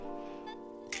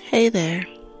Hey there.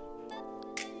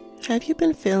 Have you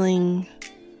been feeling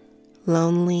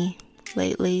lonely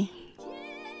lately?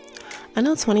 I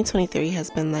know 2023 has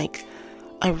been like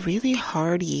a really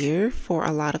hard year for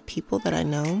a lot of people that I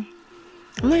know. I'm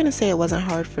not going to say it wasn't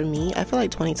hard for me. I feel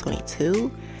like 2022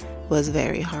 was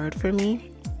very hard for me.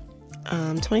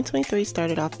 2023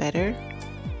 started off better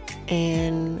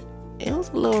and it was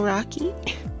a little rocky.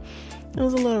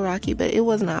 But it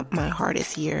was not my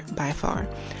hardest year by far.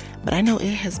 But I know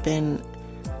it has been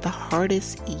the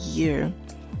hardest year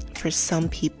for some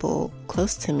people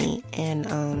close to me. And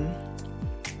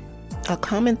a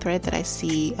common thread that I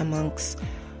see amongst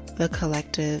the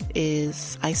collective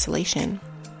is isolation,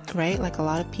 right? Like a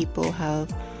lot of people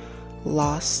have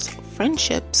lost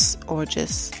friendships or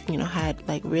just, had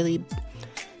like really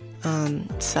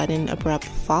sudden abrupt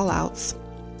fallouts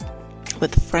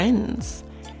with friends.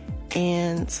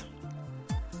 And,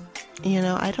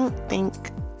 I don't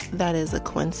think that is a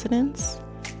coincidence,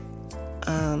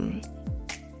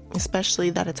 especially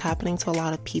that it's happening to a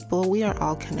lot of people. We are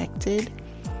all connected.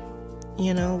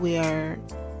 We are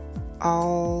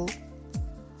all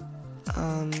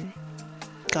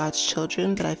God's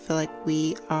children, but I feel like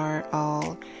we are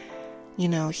all,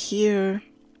 here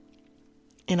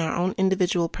in our own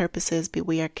individual purposes, but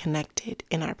we are connected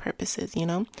in our purposes,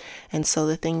 And so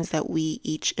the things that we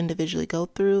each individually go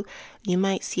through, you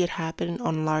might see it happen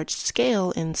on a large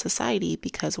scale in society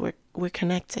because we're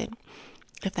connected,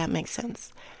 if that makes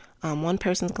sense. One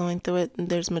person's going through it, and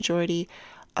there's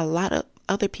a lot of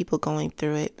other people going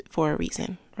through it for a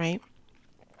reason, right?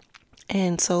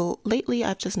 And so lately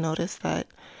I've just noticed that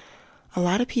a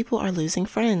lot of people are losing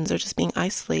friends or just being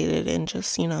isolated and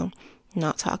just,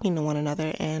 not talking to one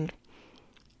another. And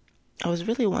I was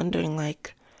really wondering,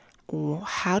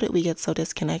 how did we get so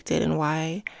disconnected and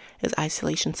why is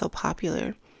isolation so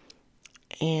popular?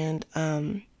 And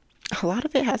a lot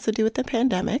of it has to do with the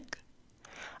pandemic.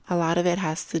 A lot of it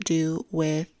has to do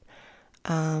with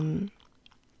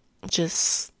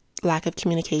just lack of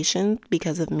communication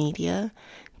because of media,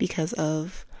 because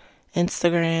of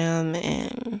Instagram,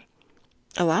 and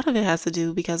a lot of it has to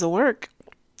do because of work.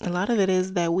 A lot of it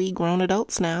is that we grown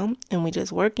adults now and we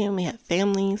just working, we have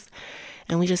families,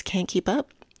 and we just can't keep up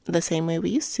the same way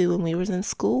we used to when we was in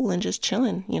school and just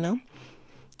chilling,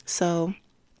 So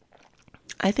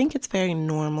I think it's very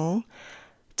normal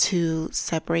to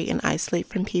separate and isolate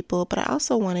from people, but I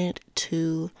also wanted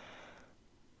to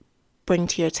bring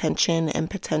to your attention and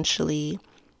potentially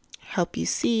help you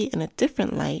see in a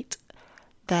different light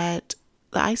that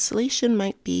the isolation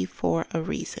might be for a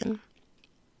reason,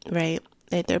 right?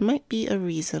 There might be a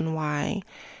reason why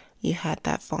you had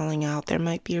that falling out. There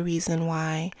might be a reason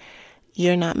why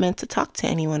you're not meant to talk to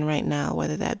anyone right now,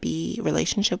 whether that be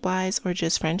relationship-wise or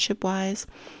just friendship-wise.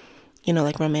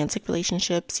 Like romantic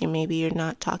relationships, maybe you're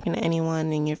not talking to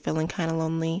anyone and you're feeling kind of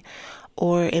lonely.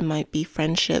 Or it might be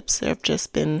friendships that have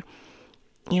just been,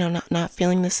 not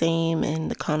feeling the same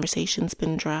and the conversation's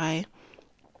been dry.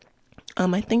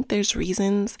 I think there's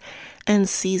reasons and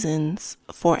seasons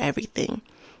for everything.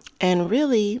 And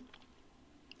really,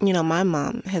 my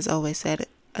mom has always said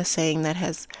a saying that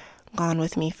has gone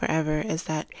with me forever is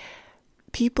that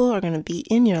people are going to be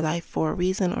in your life for a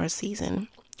reason or a season,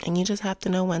 and you just have to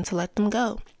know when to let them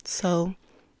go. So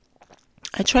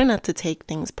I try not to take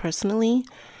things personally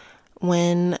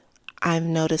when I've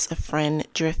noticed a friend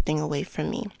drifting away from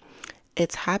me.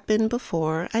 It's happened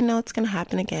before. I know it's going to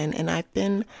happen again, and I've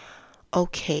been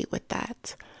okay with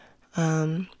that.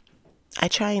 I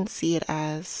try and see it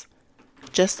as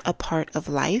just a part of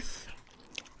life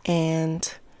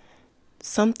and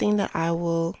something that I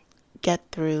will get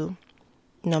through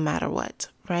no matter what,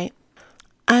 right?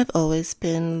 I've always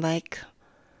been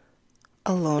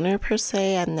a loner per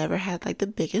se. I've never had the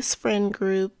biggest friend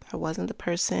group. I wasn't the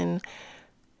person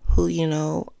who,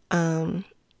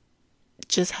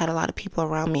 just had a lot of people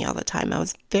around me all the time. I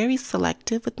was very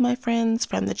selective with my friends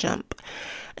from the jump.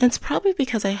 And it's probably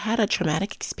because I had a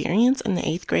traumatic experience in the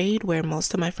 8th grade where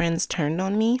most of my friends turned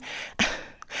on me.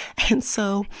 And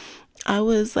so I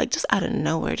was just out of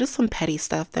nowhere, just some petty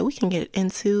stuff that we can get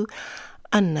into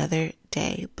another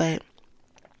day. But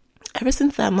ever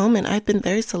since that moment, I've been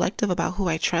very selective about who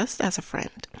I trust as a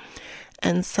friend.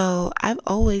 And so I've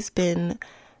always been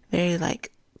very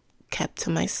kept to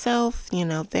myself,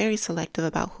 very selective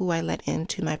about who I let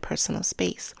into my personal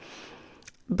space.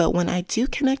 But when I do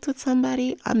connect with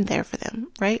somebody, I'm there for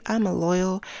them, right? I'm a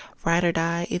loyal ride or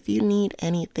die. If you need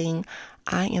anything,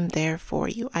 I am there for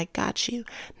you. I got you.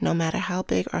 No matter how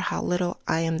big or how little,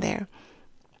 I am there.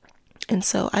 And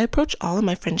so I approach all of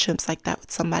my friendships like that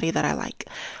with somebody that I like.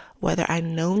 Whether I've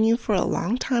known you for a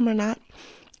long time or not,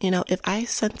 If I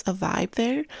sense a vibe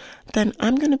there, then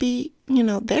I'm going to be,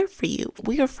 there for you.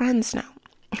 We are friends now.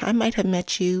 I might have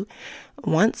met you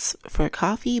once for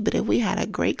coffee, but if we had a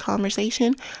great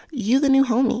conversation, you the new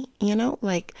homie,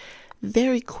 like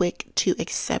very quick to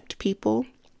accept people.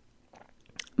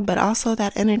 But also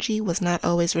that energy was not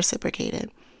always reciprocated,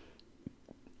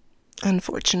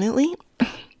 unfortunately.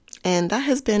 And that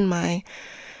has been my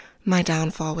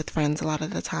downfall with friends a lot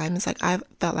of the time. It's like I've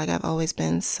felt like I've always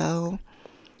been so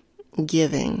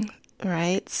giving,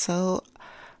 right? So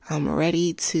I'm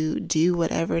ready to do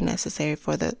whatever necessary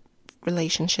for the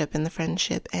relationship and the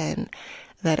friendship, and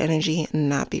that energy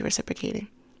not be reciprocated.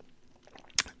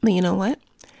 But you know what?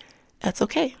 That's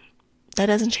okay. That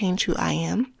doesn't change who I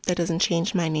am. That doesn't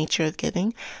change my nature of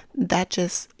giving. That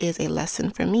just is a lesson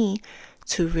for me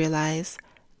to realize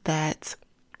that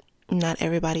not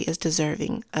everybody is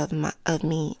deserving of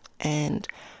me, and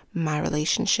my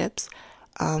relationships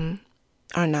are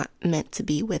not meant to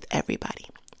be with everybody.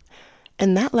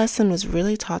 And that lesson was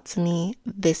really taught to me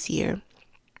this year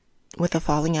with the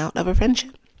falling out of a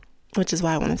friendship, which is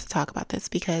why I wanted to talk about this,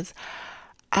 because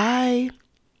I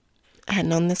had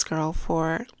known this girl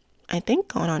for, I think,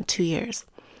 going on 2 years,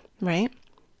 right?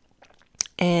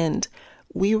 And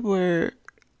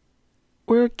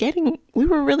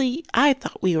I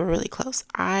thought we were really close.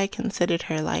 I considered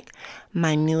her like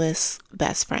my newest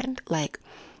best friend. Like,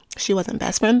 she wasn't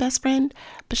best friend,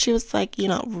 but she was like,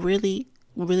 really,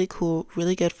 really cool,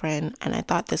 really good friend. And I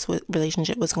thought this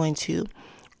relationship was going to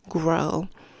grow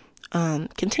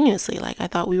continuously. Like, I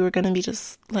thought we were going to be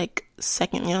just like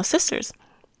second, sisters.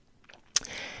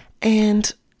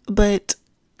 But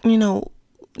now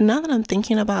that I'm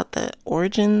thinking about the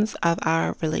origins of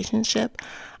our relationship,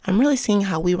 I'm really seeing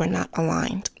how we were not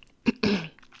aligned.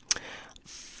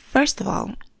 First of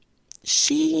all,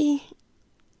 she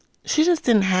just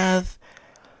didn't have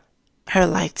her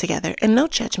life together. And no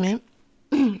judgment.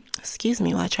 Excuse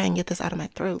me while I try and get this out of my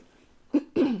throat.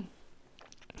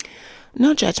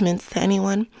 No judgments to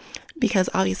anyone, because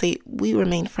obviously we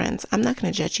remain friends. I'm not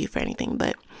going to judge you for anything,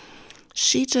 but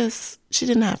she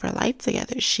didn't have her life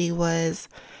together. She was,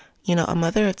 a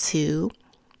mother of two,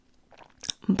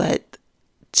 but,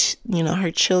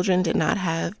 her children did not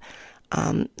have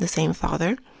the same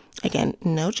father. Again,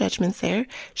 no judgments there.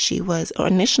 She was, or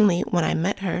initially when I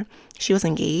met her, she was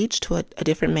engaged to a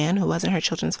different man who wasn't her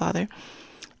children's father,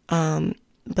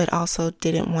 but also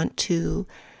didn't want to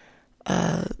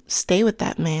stay with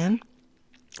that man,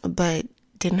 but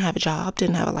didn't have a job,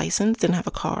 didn't have a license, didn't have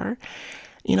a car.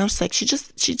 It's like she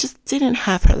just didn't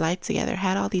have her life together,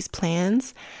 had all these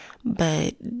plans,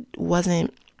 but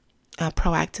wasn't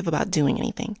proactive about doing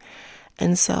anything.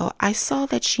 And so I saw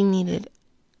that she needed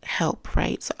help,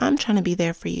 right? So I'm trying to be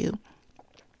there for you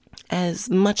as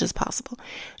much as possible.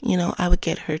 I would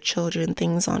get her children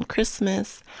things on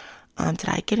Christmas. Did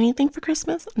I get anything for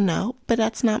Christmas? No, but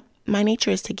that's not, my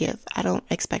nature is to give. I don't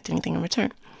expect anything in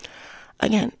return.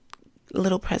 Again,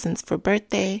 little presents for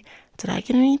birthday. Did I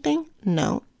get anything?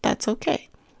 No, that's okay.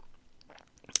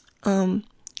 And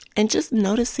just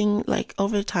noticing, like,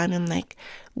 over time, I'm like,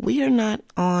 we are not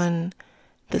on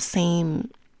the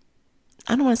same,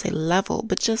 I don't want to say level,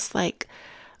 but just like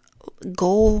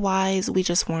goal wise, we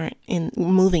just weren't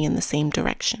moving in the same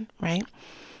direction, right?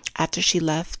 After she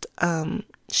left,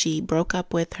 she broke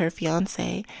up with her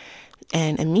fiance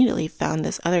and immediately found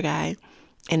this other guy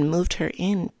and moved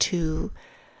him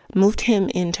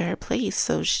into her place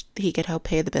so he could help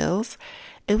pay the bills.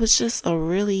 It was just a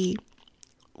really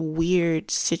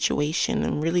weird situation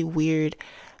and really weird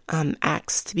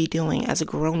acts to be doing as a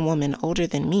grown woman older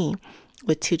than me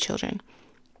with 2 children.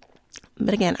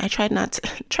 But again, I tried not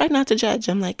to judge.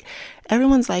 I'm like,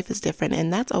 everyone's life is different,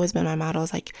 and that's always been my motto.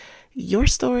 Is like, your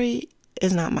story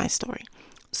is not my story,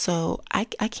 so I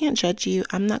can't judge you.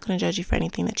 I'm not going to judge you for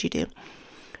anything that you do.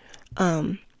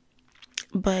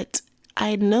 But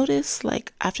I noticed,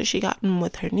 like, after she got in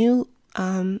with her new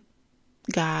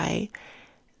guy,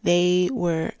 they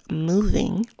were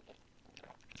moving,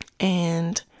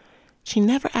 and she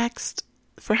never asked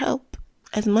for help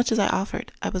as much as I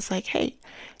offered. I was like, hey,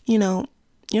 you're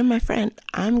my friend.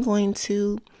 I'm going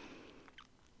to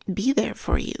be there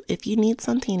for you. If you need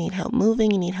something, you need help moving,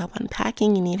 you need help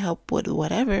unpacking, you need help with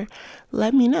whatever,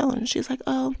 let me know. And she's like,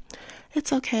 oh,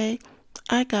 it's okay.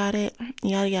 I got it.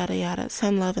 Yada, yada, yada.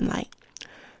 Send love and light.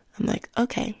 I'm like,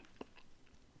 okay.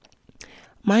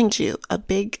 Mind you, a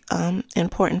big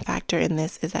important factor in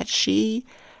this is that she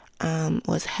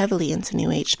was heavily into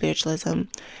New Age spiritualism.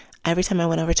 Every time I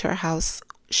went over to her house,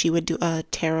 she would do a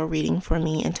tarot reading for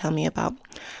me and tell me about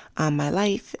my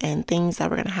life and things that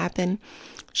were going to happen.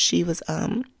 She was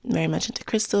very much into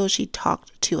crystals. She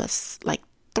talked to us like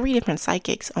 3 different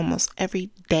psychics almost every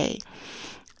day.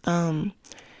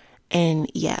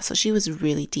 And yeah, so she was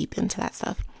really deep into that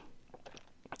stuff.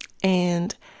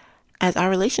 And as our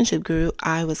relationship grew,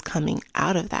 I was coming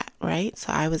out of that, right?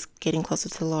 So I was getting closer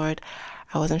to the Lord.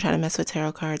 I wasn't trying to mess with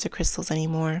tarot cards or crystals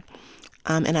anymore.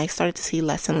 And I started to see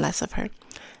less and less of her.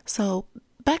 So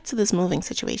back to this moving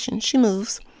situation. She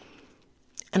moves,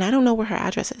 and I don't know where her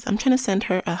address is. I'm trying to send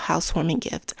her a housewarming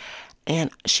gift, and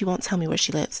she won't tell me where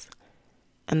she lives.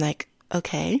 I'm like,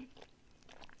 okay,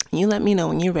 you let me know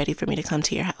when you're ready for me to come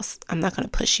to your house. I'm not going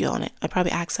to push you on it. I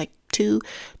probably asked like two,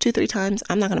 3 times.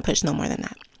 I'm not going to push no more than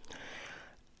that.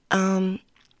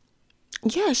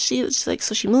 Yeah, she's like,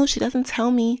 so she moves. She doesn't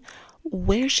tell me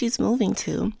where she's moving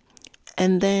to.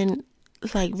 And then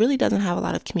like really doesn't have a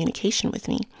lot of communication with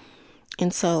me.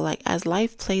 And so like as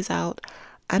life plays out,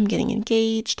 I'm getting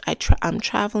engaged. I'm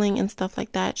traveling and stuff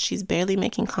like that. She's barely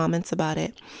making comments about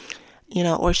it,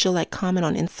 or she'll like comment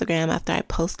on Instagram after I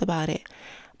post about it.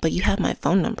 But you have my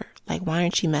phone number. Like, why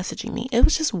aren't you messaging me? It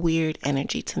was just weird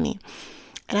energy to me.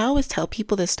 And I always tell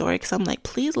people this story because I'm like,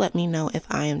 please let me know if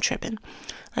I am tripping.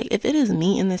 Like, if it is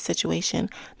me in this situation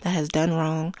that has done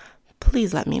wrong,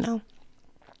 please let me know.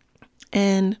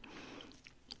 And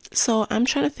so I'm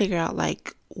trying to figure out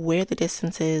like where the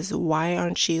distance is. Why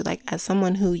aren't you, like, as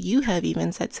someone who you have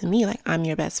even said to me, like, I'm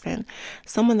your best friend,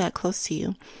 someone that close to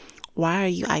you, why are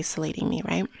you isolating me,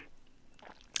 right?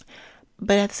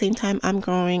 But at the same time, I'm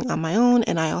growing on my own.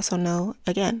 And I also know,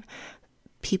 again,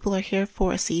 people are here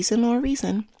for a season or a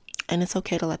reason, and it's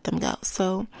okay to let them go.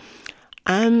 So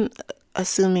I'm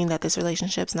assuming that this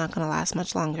relationship's not going to last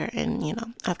much longer. And,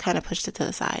 I've kind of pushed it to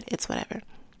the side. It's whatever.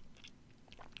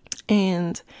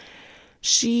 And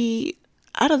she,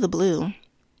 out of the blue,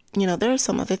 there are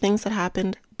some other things that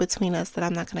happened between us that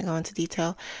I'm not going to go into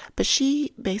detail, but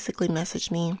she basically messaged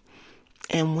me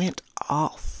and went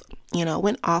off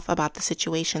about the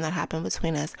situation that happened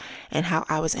between us and how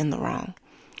I was in the wrong.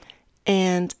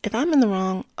 And if I'm in the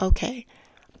wrong, okay,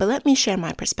 but let me share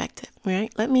my perspective,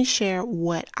 right? Let me share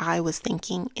what I was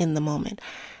thinking in the moment.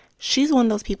 She's one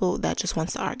of those people that just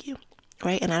wants to argue,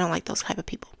 right? And I don't like those type of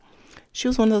people. She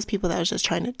was one of those people that was just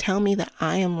trying to tell me that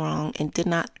I am wrong and did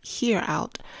not hear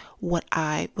out what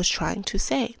I was trying to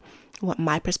say, what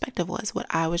my perspective was, what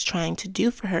I was trying to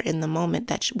do for her in the moment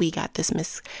that we got this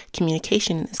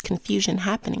miscommunication, this confusion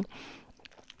happening.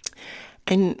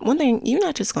 And one thing, you're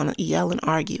not just going to yell and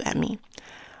argue at me.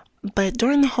 But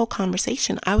during the whole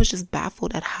conversation, I was just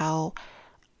baffled at how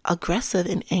aggressive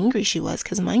and angry she was.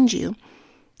 Because mind you,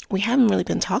 we haven't really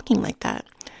been talking like that.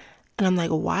 And I'm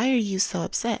like, why are you so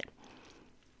upset?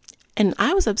 And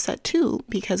I was upset too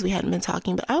because we hadn't been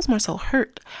talking, but I was more so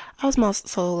hurt. I was more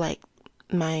so like,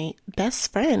 my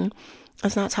best friend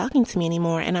is not talking to me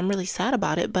anymore, and I'm really sad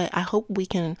about it, but I hope we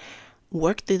can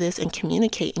work through this and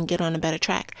communicate and get on a better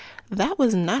track. That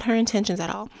was not her intentions at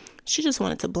all. She just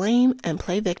wanted to blame and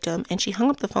play victim, and she hung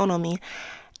up the phone on me.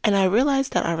 And I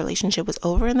realized that our relationship was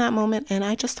over in that moment, and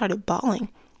I just started bawling.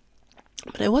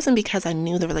 But it wasn't because I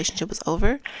knew the relationship was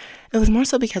over. It was more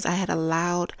so because I had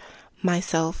allowed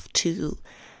myself to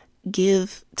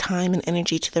give time and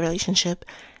energy to the relationship,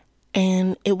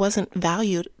 and it wasn't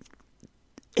valued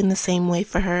in the same way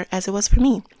for her as it was for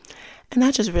me. And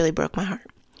that just really broke my heart.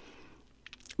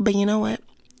 But you know what?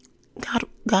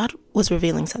 God was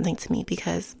revealing something to me,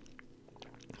 because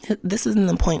this is in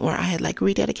the point where I had like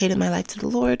rededicated my life to the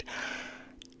Lord,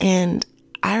 and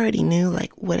I already knew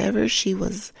like whatever she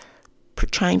was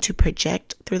trying to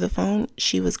project through the phone,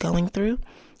 she was going through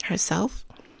herself.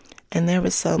 And there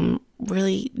was some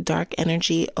really dark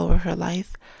energy over her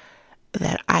life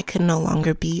that I could no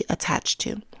longer be attached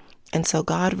to. And so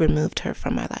God removed her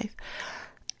from my life.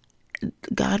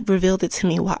 God revealed it to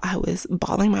me while I was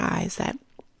bawling my eyes that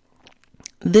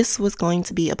this was going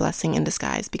to be a blessing in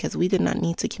disguise, because we did not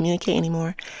need to communicate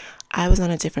anymore. I was on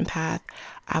a different path.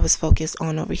 I was focused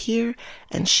on over here,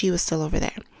 and she was still over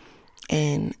there.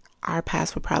 And our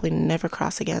paths would probably never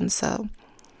cross again, so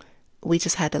we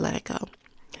just had to let it go.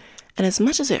 And as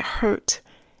much as it hurt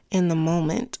in the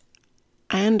moment,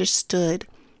 I understood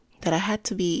that I had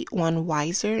to be, one,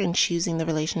 wiser in choosing the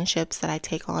relationships that I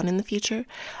take on in the future,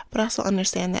 but also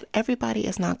understand that everybody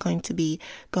is not going to be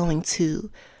going to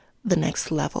the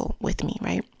next level with me,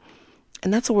 right?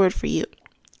 And that's a word for you.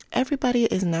 Everybody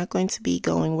is not going to be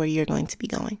going where you're going to be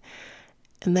going.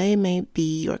 And they may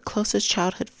be your closest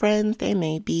childhood friends, they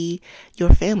may be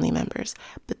your family members,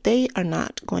 but they are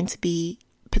not going to be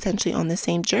potentially on the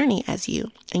same journey as you,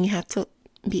 and you have to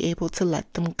be able to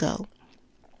let them go.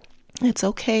 It's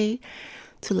okay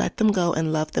to let them go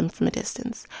and love them from a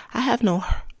distance. I have no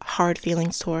hard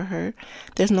feelings toward her.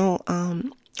 There's no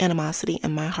animosity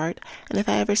in my heart. And if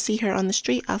I ever see her on the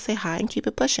street, I'll say hi and keep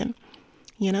it pushing.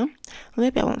 You know? Well,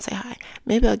 maybe I won't say hi.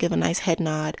 Maybe I'll give a nice head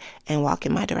nod and walk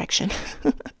in my direction.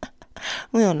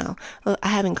 We don't know. Well, I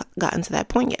haven't gotten to that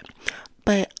point yet.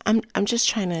 But I'm just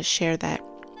trying to share that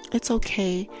it's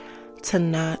okay to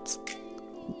not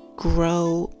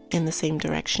grow in the same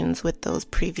directions with those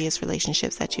previous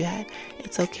relationships that you had.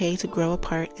 It's okay to grow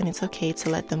apart, and it's okay to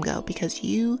let them go, because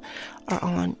you are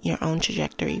on your own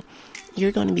trajectory.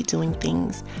 You're going to be doing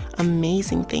things,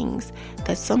 amazing things,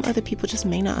 that some other people just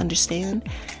may not understand.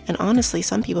 And honestly,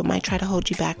 some people might try to hold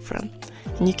you back from.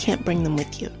 And you can't bring them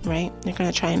with you, right? They're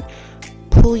going to try and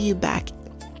pull you back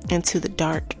into the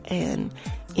dark and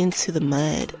into the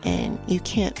mud. And you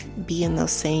can't be in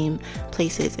those same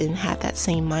places and have that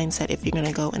same mindset if you're going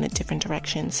to go in a different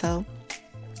direction. So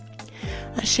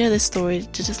I share this story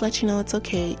to just let you know it's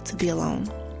okay to be alone.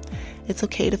 It's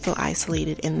okay to feel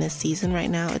isolated in this season right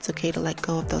now. It's okay to let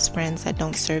go of those friends that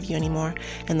don't serve you anymore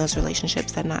and those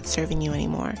relationships that are not serving you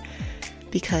anymore.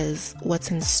 Because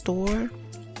what's in store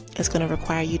is going to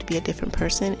require you to be a different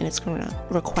person, and it's going to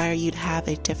require you to have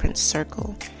a different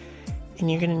circle. And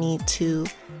you're going to need to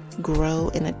grow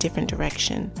in a different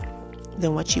direction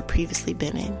than what you've previously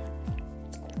been in.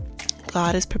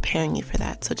 God is preparing you for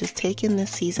that. So just take in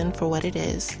this season for what it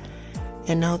is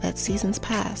and know that seasons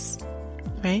pass.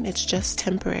 Right? It's just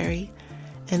temporary,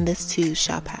 and this too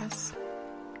shall pass.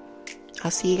 I'll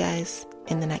see you guys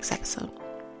in the next episode.